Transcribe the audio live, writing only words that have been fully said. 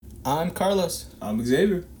I'm Carlos. I'm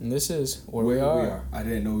Xavier. And this is Where We Are. I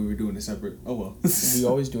didn't know we were doing it separate. Oh, well. We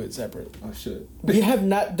always do it separate. Oh, shit. We have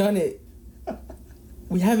not done it.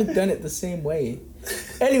 We haven't done it the same way.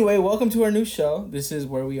 Anyway, welcome to our new show. This is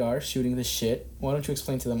Where We Are, Shooting the Shit. Why don't you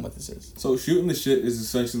explain to them what this is? So, shooting the shit is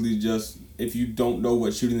essentially just, if you don't know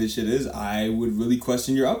what shooting the shit is, I would really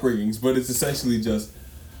question your upbringings. But it's essentially just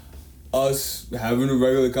us having a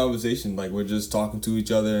regular conversation. Like, we're just talking to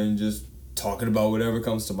each other and just talking about whatever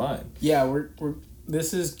comes to mind. Yeah, we're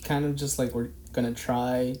this is kind of just like we're gonna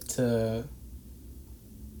try to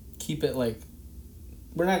keep it like,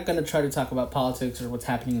 we're not gonna try to talk about politics or what's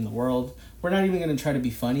happening in the world. We're not even gonna try to be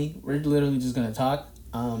funny. We're literally just gonna talk,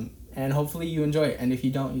 and hopefully you enjoy it. And if you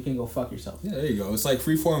don't, you can go fuck yourself. Yeah, there you go. It's like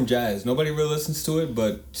freeform jazz. Nobody really listens to it,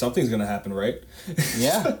 but something's gonna happen, right?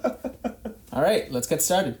 Yeah. All right, let's get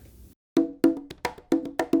started.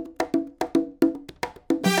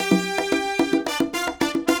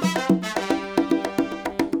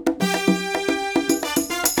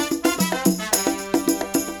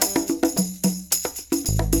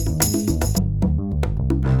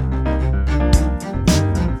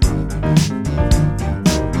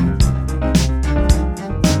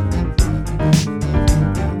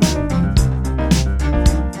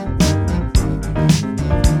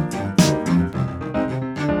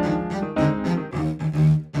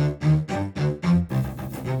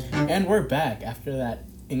 And we're back after that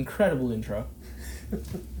incredible intro.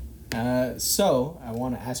 So, I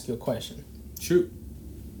want to ask you a question. Shoot.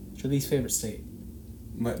 What's your least favorite state?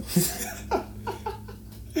 My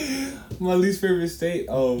least favorite state.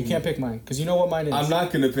 You can't pick mine, because you know what mine is. I'm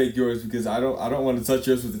not gonna pick yours because I don't want to touch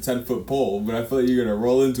yours with a 10-foot pole, but I feel like you're gonna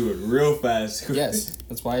roll into it real fast. Yes,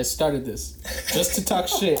 that's why I started this. Just to talk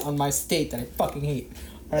shit on my state that I fucking hate.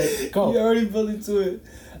 Alright, go. You already built into it.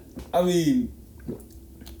 I mean,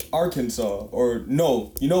 Arkansas, or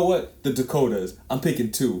no, you know what? The Dakotas. I'm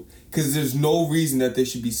picking two. Because there's no reason that they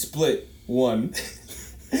should be split, one.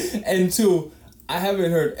 And two, I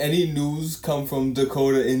haven't heard any news come from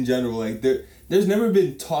Dakota in general. Like, there's never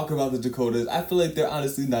been talk about the Dakotas. I feel like they're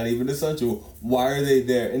honestly not even essential. Why are they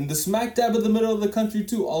there? In the smack dab of the middle of the country,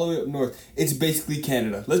 too, all the way up north. It's basically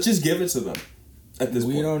Canada. Let's just give it to them at this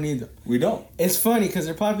point. We don't need them. We don't. It's funny, because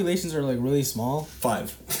their populations are, like, really small.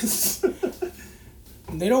 5.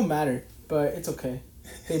 They don't matter, but it's okay.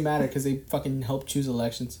 They matter because they fucking help choose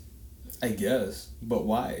elections. I guess, but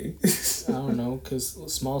why? I don't know,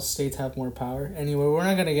 because small states have more power. Anyway, we're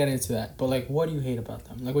not going to get into that. But, like, what do you hate about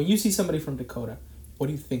them? Like, when you see somebody from Dakota, what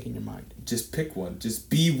do you think in your mind? Just pick one. Just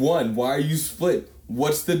be one. Why are you split?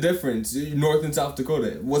 What's the difference? North and South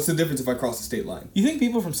Dakota. What's the difference if I cross the state line? You think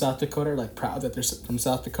people from South Dakota are, like, proud that they're from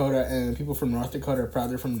South Dakota, and people from North Dakota are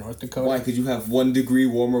proud they're from North Dakota? Why? Because you have 1 degree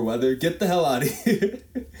warmer weather? Get the hell out of here.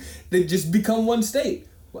 They just become one state.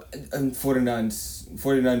 And 49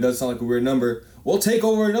 does sound like a weird number. We'll take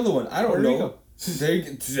over another one. I don't know. That's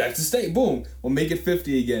a state. Boom. We'll make it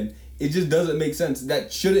 50 again. It just doesn't make sense.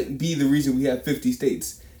 That shouldn't be the reason we have 50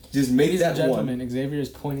 states. Just make that one. Ladies and gentlemen, Xavier is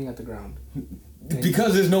pointing at the ground.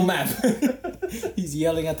 Because there's no map. He's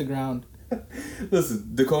yelling at the ground.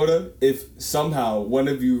 Listen, Dakota, if somehow one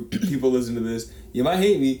of you people listen to this, you might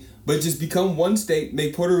hate me, but just become one state,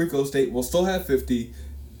 make Puerto Rico a state, we'll still have 50,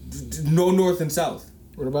 no North and South.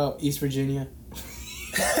 What about East Virginia?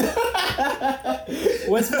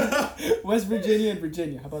 West Virginia and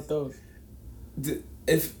Virginia, how about those?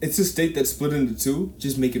 If it's a state that's split into two,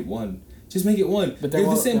 just make it one. Just make it one. But they're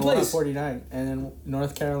the same place. 49, and then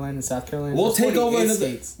North Carolina and South Carolina. We'll take over another.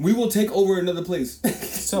 States. We will take over another place.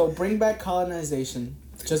 So bring back colonization,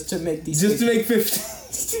 just to make these. Just to make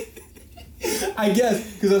 50. I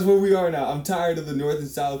guess because that's where we are now. I'm tired of the North and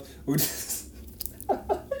South. We're just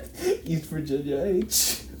East Virginia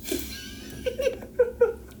H.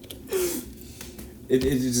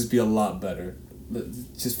 It'd just be a lot better,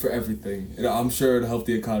 just for everything. I'm sure it'll help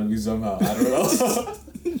the economy somehow. I don't know.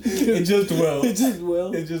 It just will. It just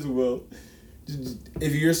will. It just will.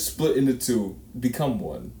 If you're split into two, become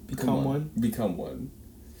one. Become one? Become one.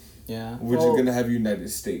 Yeah. We're just gonna have United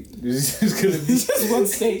States. It's just gonna be just one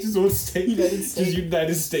state. Just one state. United States. Just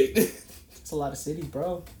United States. It's a lot of cities,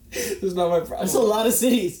 bro. That's not my problem. That's a lot of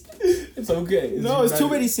cities. It's okay. It's too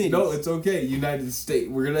many cities. No, it's okay. United States.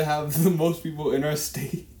 We're gonna have the most people in our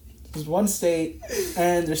state. There's one state,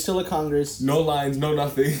 and there's still a Congress. No lines, no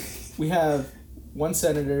nothing. We have 1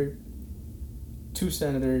 senator, 2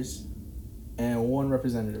 senators, and 1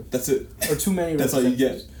 representative. That's it. Or too many That's all you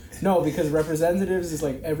get. No, because representatives is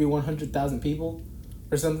like every 100,000 people.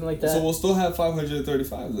 or something like that. So we'll still have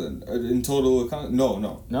 535 then in total.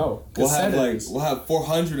 No. We'll have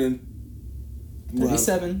 400 and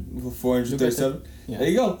 37. 437. Yeah. There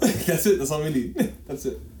you go. That's it. That's all we need. That's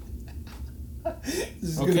it.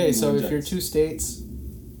 Okay, so if you're 2 states,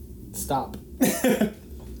 stop.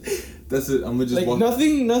 That's it. I'm gonna just like walk.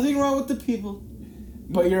 nothing wrong with the people,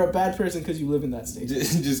 but you're a bad person because you live in that state.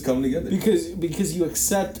 Just come together. Because you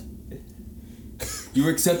accept. You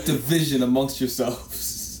accept division amongst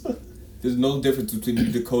yourselves. There's no difference between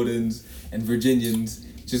Dakotans and Virginians.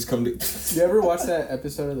 Just come to. You ever watch that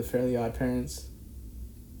episode of The Fairly Odd Parents,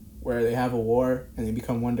 where they have a war and they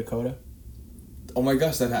become one Dakota? Oh my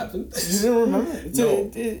gosh, that happened. You don't remember?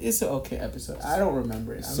 No. It's an okay episode. I don't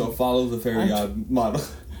remember it. So follow the Fairly Odd model.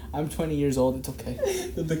 I'm 20 years old. It's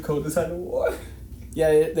okay. The Dakotas had a war.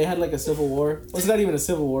 Yeah, they had like a civil war. Well, it's not even a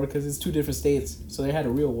civil war because it's 2 different states. So they had a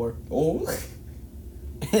real war. Oh.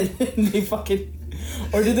 And they fucking...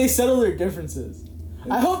 Or did they settle their differences?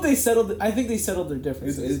 I hope they settled... I think they settled their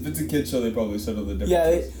differences. If it's a kid show, they probably settled the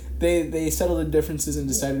differences. Yeah, they settled the differences and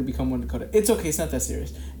decided to become one Dakota. It's okay. It's not that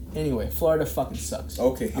serious. Anyway, Florida fucking sucks.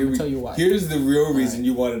 Okay, I'm gonna tell you why. Here's the real reason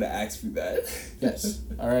you wanted to ask me that. Yes.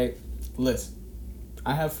 All right. Listen,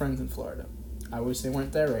 I have friends in Florida. I wish they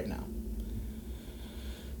weren't there right now.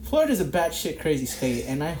 Florida's a batshit crazy state,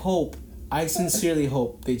 and I sincerely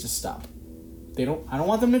hope they just stop. I don't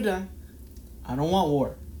want them to die. I don't want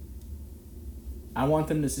war. I want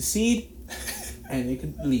them to secede, and they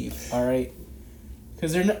can leave. All right.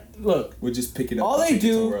 Because they're not. Look. We're just picking up. All they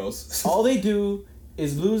do. All they do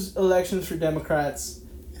is lose elections for Democrats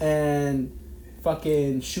and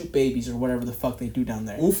fucking shoot babies or whatever the fuck they do down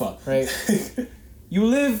there. Oofa. Right? You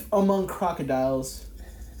live among crocodiles.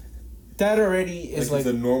 That already is like... It's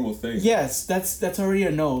a normal thing. Yes, that's already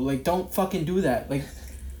a no. Like, don't fucking do that. Like,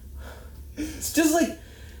 it's just like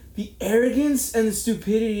the arrogance and the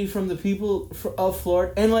stupidity from the people of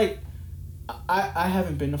Florida. And like, I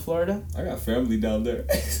haven't been to Florida. I got family down there.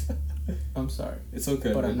 I'm sorry. It's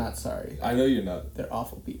okay. But man. I'm not sorry. I know you're not. They're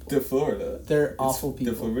awful people. They're Florida. They're awful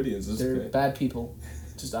people. They're Floridians. They're bad people.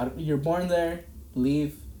 You're born there.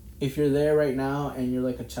 Leave. If you're there right now and you're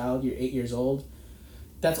like a child, you're 8 years old.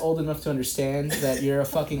 That's old enough to understand that you're a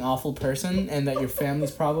fucking awful person and that your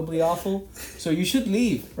family's probably awful. So you should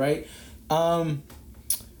leave, right?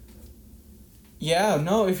 Yeah,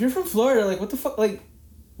 no. If you're from Florida, like, what the fuck? Like,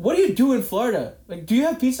 what do you do in Florida? Like, do you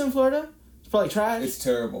have pizza in Florida? It's probably trash. It's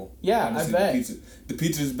terrible. Yeah, honestly, I bet. The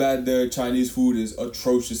pizza is bad there. Chinese food is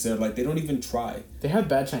atrocious there. Like, they don't even try. They have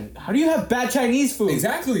bad Chinese. How do you have bad Chinese food?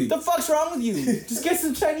 Exactly. The fuck's wrong with you? Just get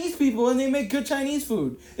some Chinese people and they make good Chinese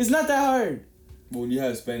food. It's not that hard. Well, when you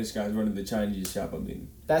have Spanish guys running the Chinese shop, I mean...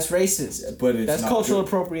 That's racist. But it's That's cultural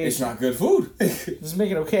appropriation. It's not good food. Doesn't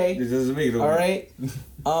make it okay. It doesn't make it okay. All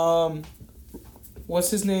right. What's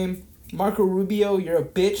his name? Marco Rubio, you're a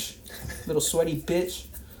bitch. Little sweaty bitch.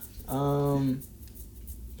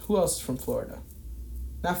 Who else is from Florida?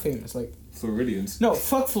 Not famous, like... Floridians. No,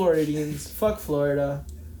 fuck Floridians. Fuck Florida.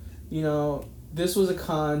 You know, this was a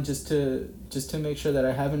con just to make sure that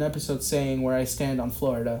I have an episode saying where I stand on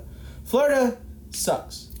Florida. Florida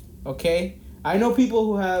sucks, okay? I know people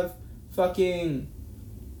who have fucking...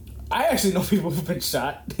 I actually know people who've been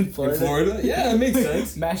shot in Florida. In Florida? Yeah, it makes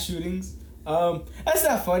sense. Mass shootings. That's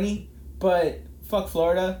not funny, but fuck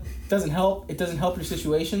Florida. Doesn't help. It doesn't help your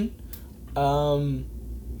situation.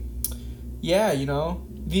 Yeah, you know,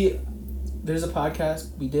 there's a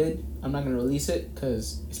podcast we did. I'm not going to release it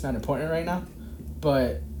because it's not important right now.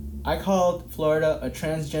 But I called Florida a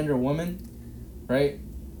transgender woman, right?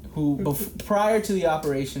 Who, prior to the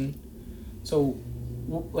operation, so,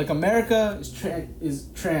 like, America is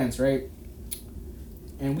trans, right?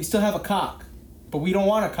 And we still have a cock, but we don't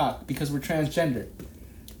want a cock because we're transgender,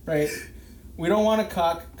 right? We don't want a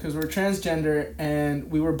cock because we're transgender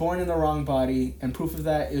and we were born in the wrong body, and proof of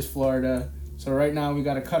that is Florida. So right now we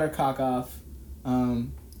got to cut our cock off,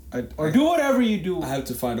 or do whatever you do. I have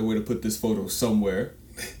to find a way to put this photo somewhere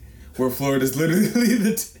where Florida's literally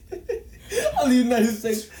on the United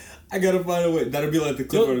States. I gotta find a way. That'll be like the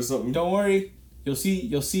clip or something. Don't worry, you'll see it.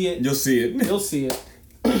 You'll see it. You'll see it.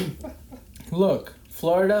 Look,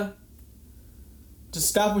 Florida, just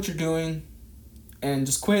stop what you're doing and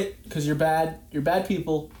just quit because you're bad. You're bad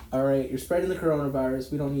people. All right, you're spreading the coronavirus.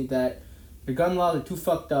 We don't need that. Your gun laws are too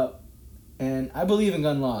fucked up, and I believe in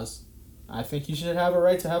gun laws. I think you should have a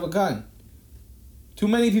right to have a gun. Too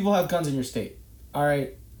many people have guns in your state. All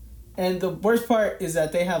right, and the worst part is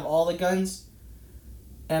that they have all the guns,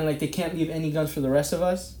 and like they can't leave any guns for the rest of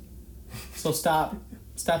us. So stop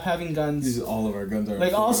having guns. These are all of our guns are.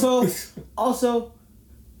 Like also,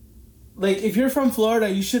 like if you're from Florida,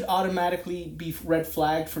 you should automatically be red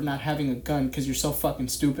flagged for not having a gun because you're so fucking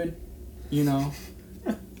stupid, you know.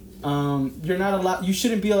 You're not allowed. You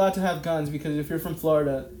shouldn't be allowed to have guns because if you're from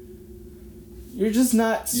Florida, You're just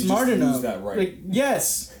not smart just enough. lose that right. Like,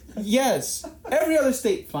 yes. Every other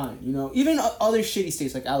state, fine. You know, even other shitty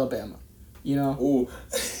states like Alabama. You know, Ooh.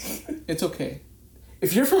 it's okay.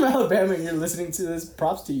 If you're from Alabama and you're listening to this,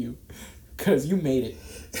 props to you, cause you made it.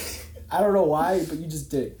 I don't know why, but you just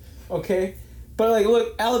did. Okay, but like,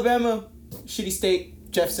 look, Alabama, shitty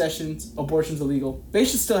state. Jeff Sessions, abortion's illegal. They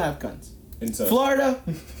should still have guns. Inside. Florida,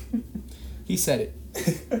 he said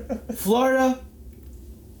it. Florida,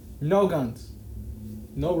 no guns,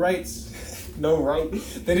 no rights. No right.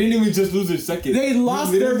 They didn't even just lose their second. They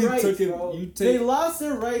lost their rights, took it, bro. They lost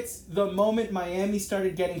their rights the moment Miami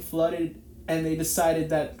started getting flooded, and they decided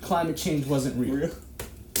that climate change wasn't real.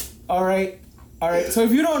 All right. So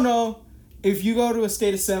if you don't know, if you go to a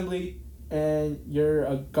state assembly and you're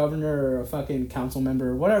a governor or a fucking council member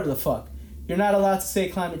or whatever the fuck, you're not allowed to say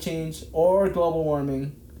climate change or global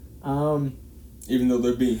warming. Even though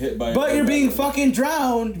they're being hit by. But you're being fucking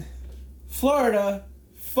drowned. Florida,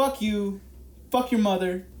 fuck you. Fuck your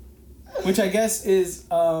mother, which I guess is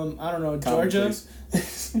I don't know, Georgia.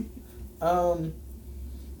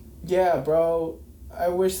 Yeah, bro. I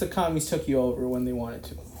wish the commies took you over when they wanted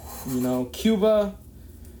to. You know, Cuba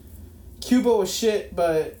was shit,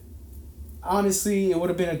 but honestly, it would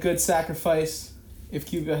have been a good sacrifice if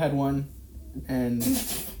Cuba had won and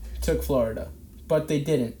took Florida. But they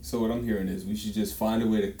didn't. So what I'm hearing is we should just find a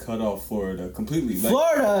way to cut off Florida completely. Like,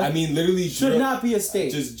 Florida, I mean, literally should not be a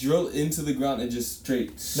state. Just drill into the ground and just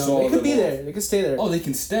straight. No, they could be there. They could stay there. Oh, they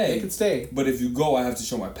can stay. They could stay. But if you go, I have to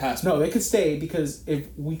show my passport. No, they could stay because if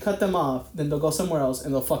we cut them off, then they'll go somewhere else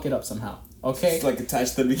and they'll fuck it up somehow. Okay? It's like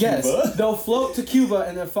attach them to yes, Cuba. They'll float to Cuba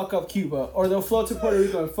and then fuck up Cuba, or they'll float to Puerto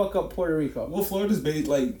Rico and fuck up Puerto Rico. Well, Florida's based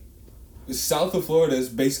like south of Florida is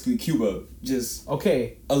basically Cuba, just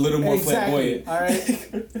okay, a little more flamboyant. All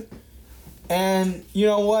right. And you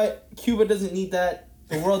know what? Cuba doesn't need that.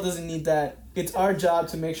 The world doesn't need that. It's our job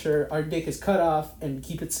to make sure our dick is cut off and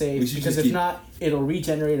keep it safe. Because if not, it'll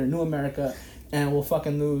regenerate a new America, and we'll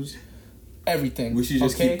fucking lose everything. We should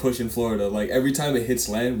just keep pushing Florida. Like every time it hits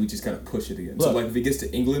land, we just gotta push it again. Look, so like if it gets to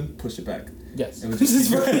England, push it back. Yes. And we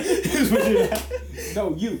just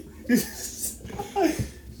No, you.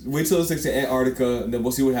 Wait till it sticks to Antarctica, and then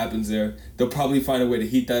we'll see what happens there. They'll probably find a way to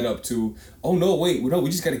heat that up to. Oh no! Wait, we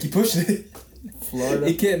just gotta keep pushing it. Florida.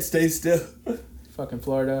 It can't stay still. Fucking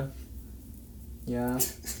Florida. Yeah.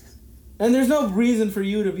 And there's no reason for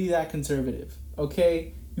you to be that conservative.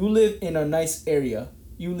 Okay, you live in a nice area.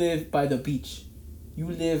 You live by the beach. You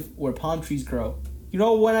live where palm trees grow. You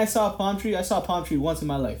know when I saw a palm tree? I saw a palm tree once in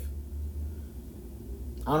my life.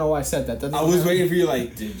 I don't know why I said that. I was waiting for you.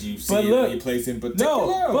 Like, did you see it when you placed it? But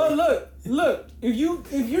no. But look. If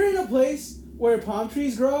you're in a place where palm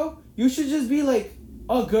trees grow, you should just be like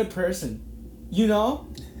a good person. You know,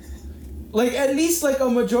 like at least like a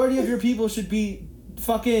majority of your people should be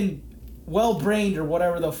fucking well-brained or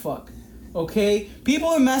whatever the fuck. Okay,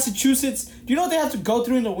 people in Massachusetts, do you know what they have to go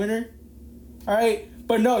through in the winter? All right,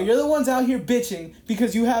 but no, you're the ones out here bitching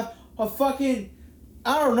because you have a fucking.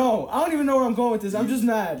 I don't know. I don't even know where I'm going with this. I'm just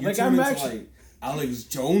mad. Like I'm actually like Alex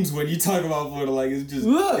Jones when you talk about Florida. Like it's just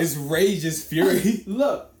it's rage, it's fury.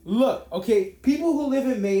 Look. Okay, people who live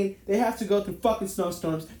in Maine, they have to go through fucking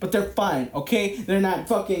snowstorms, but they're fine. Okay, they're not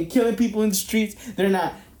fucking killing people in the streets. They're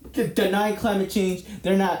not denying climate change.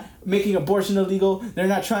 They're not making abortion illegal. They're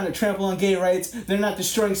not trying to trample on gay rights. They're not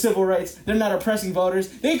destroying civil rights. They're not oppressing voters.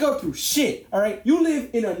 They go through shit, alright? You live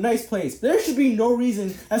in a nice place. There should be no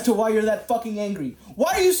reason as to why you're that fucking angry.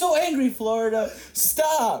 Why are you so angry, Florida?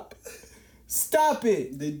 Stop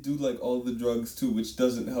it. They do like all the drugs too, which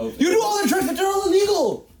doesn't help. You do all the drugs, but they're all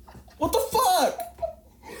illegal. What the fuck?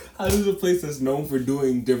 How does a place that's known for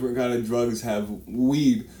doing different kind of drugs have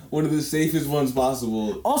weed? One of the safest ones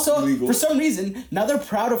possible. Also, illegal. For some reason, now they're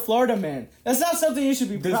proud of Florida Man. That's not something you should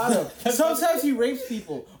be proud of. Sometimes he rapes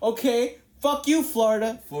people. Okay? Fuck you,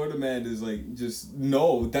 Florida. Florida Man is like, just,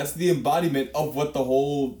 no. That's the embodiment of what the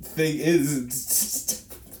whole thing is.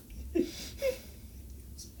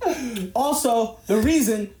 Also, the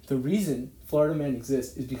reason Florida Man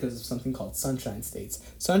exists is because of something called Sunshine States.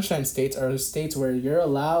 Sunshine States are states where you're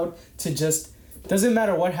allowed to just... Doesn't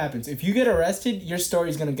matter what happens. If you get arrested, your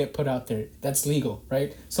story's gonna get put out there. That's legal,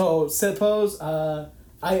 right? So suppose I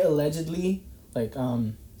allegedly, like, I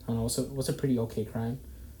don't know, what's a pretty okay crime?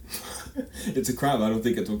 It's a crime. I don't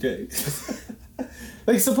think it's okay.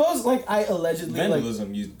 Like, suppose, like, I allegedly...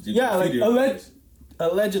 Vandalism. Like,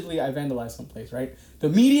 allegedly I vandalized someplace, right? The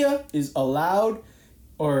media is allowed...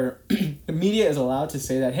 Or the media is allowed to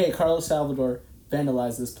say that, hey, Carlos Salvador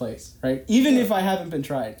vandalized this place, right? Even if I haven't been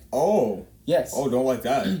tried. Oh. Yes. Oh, don't like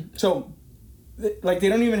that. So, like, they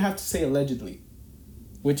don't even have to say allegedly.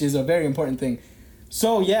 which is a very important thing.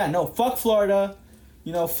 So, yeah, no, fuck Florida.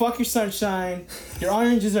 You know, fuck your sunshine. Your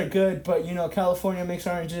oranges are good, but, you know, California makes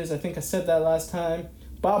oranges. I think I said that last time.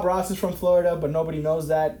 Bob Ross is from Florida, but nobody knows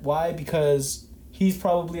that. Why? Because he's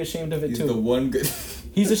probably ashamed of it, too. He's the one good...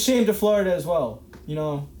 He's ashamed of Florida as well, you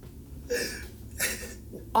know.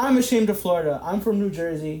 I'm ashamed of Florida. I'm from New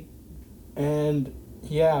Jersey, and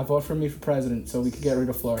yeah, vote for me for president so we can get rid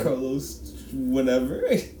of Florida. Carlos, whenever.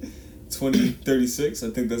 2036, I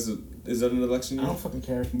think that's is that an election year? I don't fucking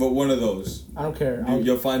care. But one of those. I don't care.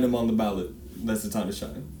 You'll find him on the ballot. That's the time to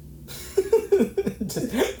shine.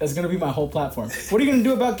 That's gonna be my whole platform. What are you gonna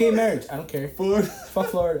do about gay marriage? I don't care. Florida. Fuck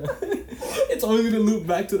Florida. It's always gonna loop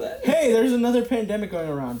back to that. Hey, there's another pandemic going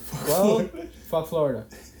around. Well, fuck Florida.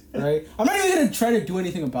 Right? I'm not even gonna try to do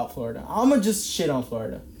anything about Florida. I'm gonna just shit on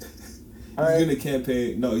Florida. You're gonna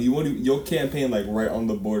campaign. No, you won't. You'll campaign like right on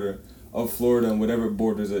the border of Florida and whatever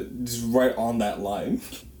borders it, just right on that line.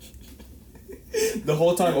 The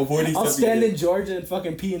whole time avoiding. I'll stand in Georgia and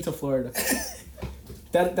fucking pee into Florida.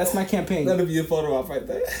 That's my campaign. That'll be a photo op right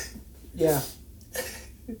there. Yeah.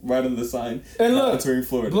 Right on the sign. And look,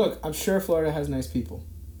 Florida. Look, I'm sure Florida has nice people,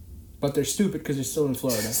 but they're stupid because they're still in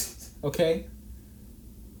Florida. Okay.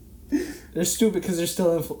 They're stupid because they're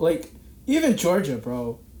still in like even Georgia,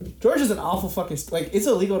 bro. Georgia's an awful fucking like it's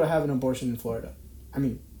illegal to have an abortion in Florida. I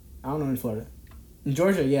mean, I don't know in Florida. In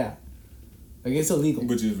Georgia, yeah. Like it's illegal.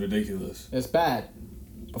 Which is ridiculous. It's bad,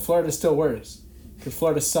 but Florida's still worse because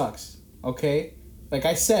Florida sucks. Okay. Like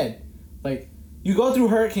I said, like, you go through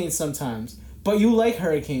hurricanes sometimes, but you like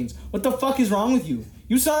hurricanes. What the fuck is wrong with you?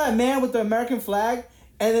 You saw that man with the American flag,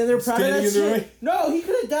 and then they're proud of that shit? No, he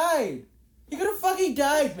could have died. He could have fucking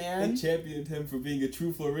died, man. They championed him for being a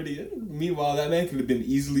true Floridian. Meanwhile, that man could have been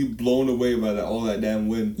easily blown away by all that damn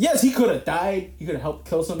wind. Yes, he could have died. He could have helped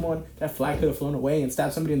kill someone. That flag could have flown away and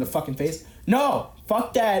stabbed somebody in the fucking face. No,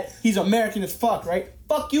 fuck that. He's American as fuck, right?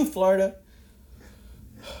 Fuck you, Florida.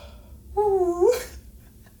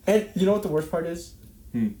 And you know what the worst part is?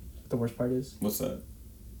 The worst part is? What's that?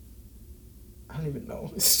 I don't even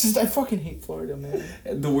know. It's just, I fucking hate Florida, man.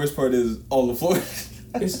 The worst part is all of Florida.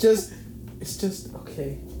 It's just,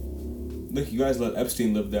 okay. Look, you guys let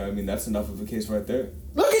Epstein live there. I mean, that's enough of a case right there.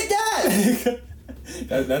 Look at that!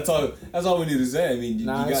 That's all we need to say. I mean, you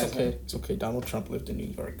guys... it's okay. It's okay. Donald Trump lived in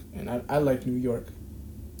New York, and I like New York.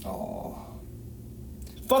 Oh.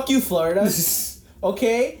 Fuck you, Florida.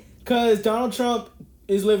 Okay? Because Donald Trump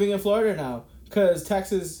is living in Florida now. Because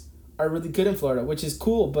taxes are really good in Florida, which is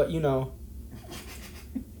cool, but, you know...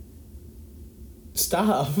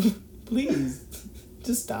 Stop. Please.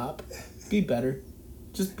 Just stop. Be better.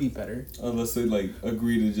 Just be better. Unless they, like,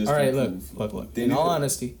 agree to just... Alright, look. In all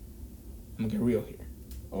honesty, I'm gonna get real here.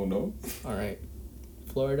 Oh, no? Alright.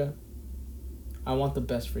 Florida, I want the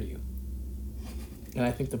best for you. And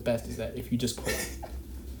I think the best is that if you just quit.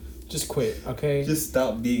 Just quit, okay? Just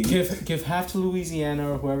stop being... Give half to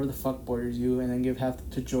Louisiana or whoever the fuck borders you, and then give half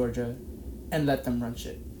to Georgia, and let them run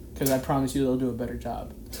shit. Because I promise you they'll do a better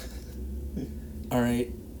job.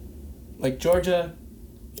 Alright? Like, Georgia...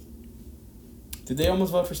 Did they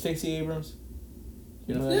almost vote for Stacey Abrams?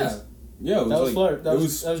 You know that is? Yeah, that was Florida. That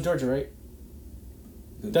was Georgia, right?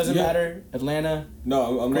 Doesn't matter. Atlanta.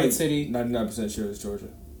 No, I'm great like city. 99% sure it's Georgia.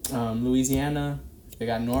 Louisiana. They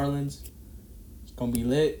got New Orleans. It's gonna be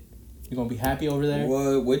lit. You're gonna be happy over there.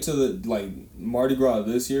 Well, wait till the Mardi Gras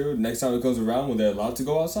this year. Next time it comes around, when they're allowed to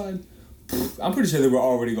go outside. I'm pretty sure they were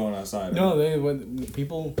already going outside. No,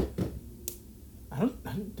 people.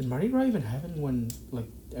 Did Mardi Gras even happen when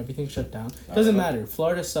everything shut down? Doesn't matter.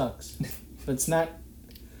 Florida sucks. But it's not.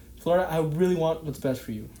 Florida, I really want what's best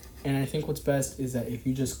for you. And I think what's best is that if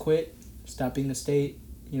you just quit, stop being a state,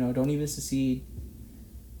 don't even secede,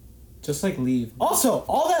 just leave. Also,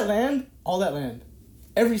 all that land,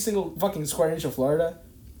 every single fucking square inch of Florida,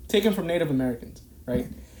 taken from Native Americans, right?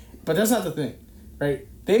 But that's not the thing, right?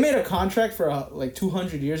 They made a contract for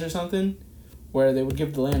 200 years or something where they would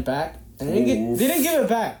give the land back. And they didn't give it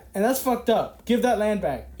back. And that's fucked up. Give that land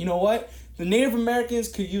back. You know what? The Native Americans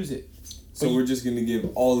could use it. So we're just gonna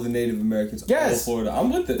give all of the Native Americans all of Florida.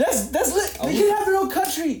 I'm with it. That's lit. They can have their own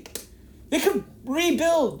country. They could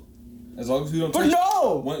rebuild. As long as we don't. But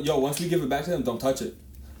no. Once we give it back to them, don't touch it.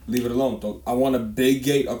 Leave it alone. Don't. I want a big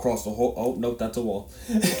gate across the whole. Oh nope, that's a wall.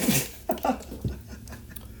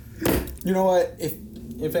 You know what?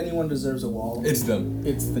 If anyone deserves a wall, it's them.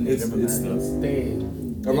 It's the Native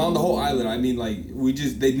Americans. Around the whole island. I mean,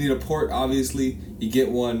 they need a port. Obviously, you get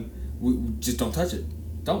one. We just don't touch it.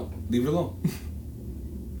 Don't. Leave it alone.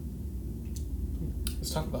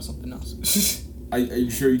 Let's talk about something else. Are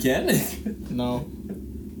you sure you can? No.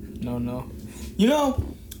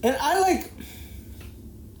 And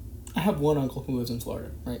I have one uncle who lives in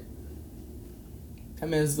Florida, right? That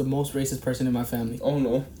man is the most racist person in my family. Oh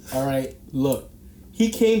no. All right, look, he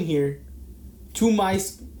came here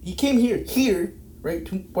here, right,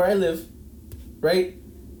 to where I live, right,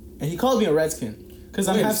 and he called me a redskin because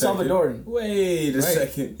I'm half Salvadoran. Wait a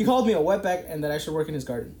second. He called me a wetback and that I should work in his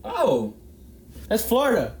garden. Oh. That's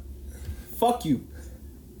Florida. Fuck you.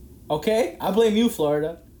 Okay, I blame you,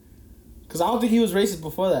 Florida, because I don't think he was racist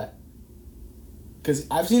before that. Because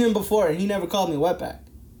I've seen him before and he never called me a wetback.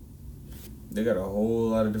 They got a whole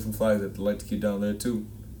lot of different flags that they like to keep down there too.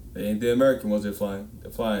 They ain't the American ones they're flying.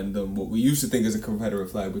 They're flying what we used to think is a Confederate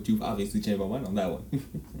flag, but you've obviously changed my mind on that one.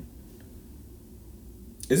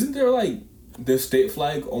 Isn't there like their state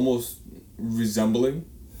flag almost resembling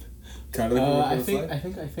kind of the Confederate flag? I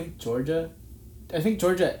think Georgia. I think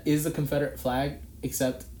Georgia is the Confederate flag,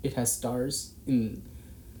 except it has stars in.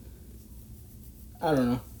 I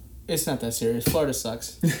don't know. It's not that serious. Florida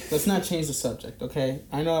sucks. Let's not change the subject, okay?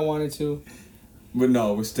 I know I wanted to. But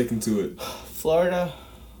no, we're sticking to it. Florida.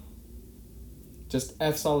 Just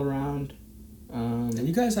F's all around. And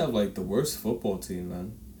you guys have like the worst football team,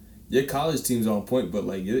 man. Your college team's on point, but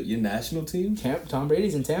like your national team. Tom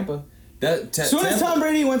Brady's in Tampa. As soon as Tom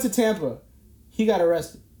Brady went to Tampa, he got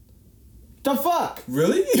arrested. The fuck?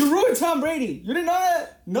 Really? You ruined Tom Brady. You didn't know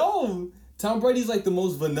that? No. Tom Brady's like the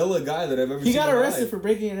most vanilla guy that I've ever seen. He got arrested for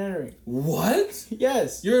breaking and entering. What?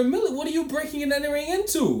 Yes. You're a millet. What are you breaking and entering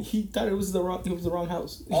into? He thought it was the wrong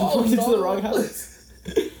house. He broke into the wrong house.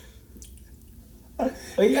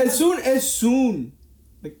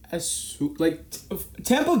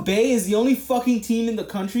 Tampa Bay is the only fucking team in the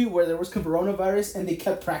country where there was coronavirus and they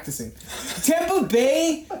kept practicing. Tampa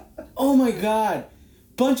Bay, oh my god,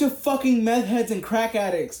 bunch of fucking meth heads and crack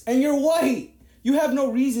addicts, and you're white. You have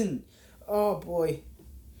no reason. Oh boy.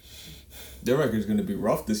 Their record's gonna be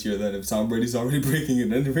rough this year then if Tom Brady's already breaking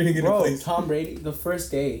and entering into place. Tom Brady, the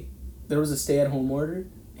first day, there was a stay-at-home order.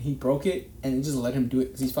 He broke it, and they just let him do it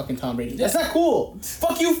because he's fucking Tom Brady. That's not cool.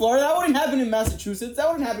 Fuck you, Florida. That wouldn't happen in Massachusetts. That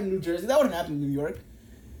wouldn't happen in New Jersey. That wouldn't happen in New York.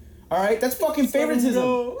 All right? That's fucking favoritism.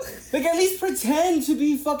 Like, at least pretend to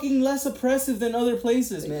be fucking less oppressive than other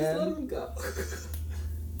places, man. Just let him go.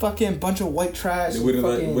 Fucking bunch of white trash. They wouldn't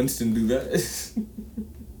let Winston do that.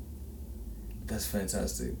 That's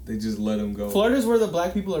fantastic. They just let him go. Florida's where the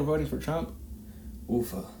black people are voting for Trump.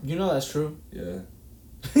 Oofa. You know that's true. Yeah.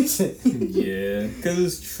 Yeah, because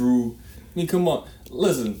it's true. I mean, come on.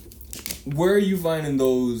 Listen, where are you finding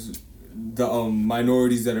the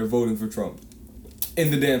minorities that are voting for Trump?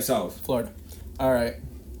 In the damn South. Florida. All right.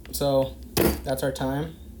 So, that's our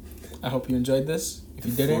time. I hope you enjoyed this. If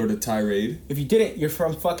you didn't... Florida tirade. If you didn't, you're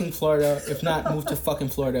from fucking Florida. If not, move to fucking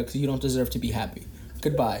Florida because you don't deserve to be happy.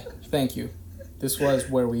 Goodbye. Thank you. This was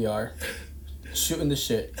Where We Are. Shooting the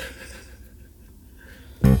shit.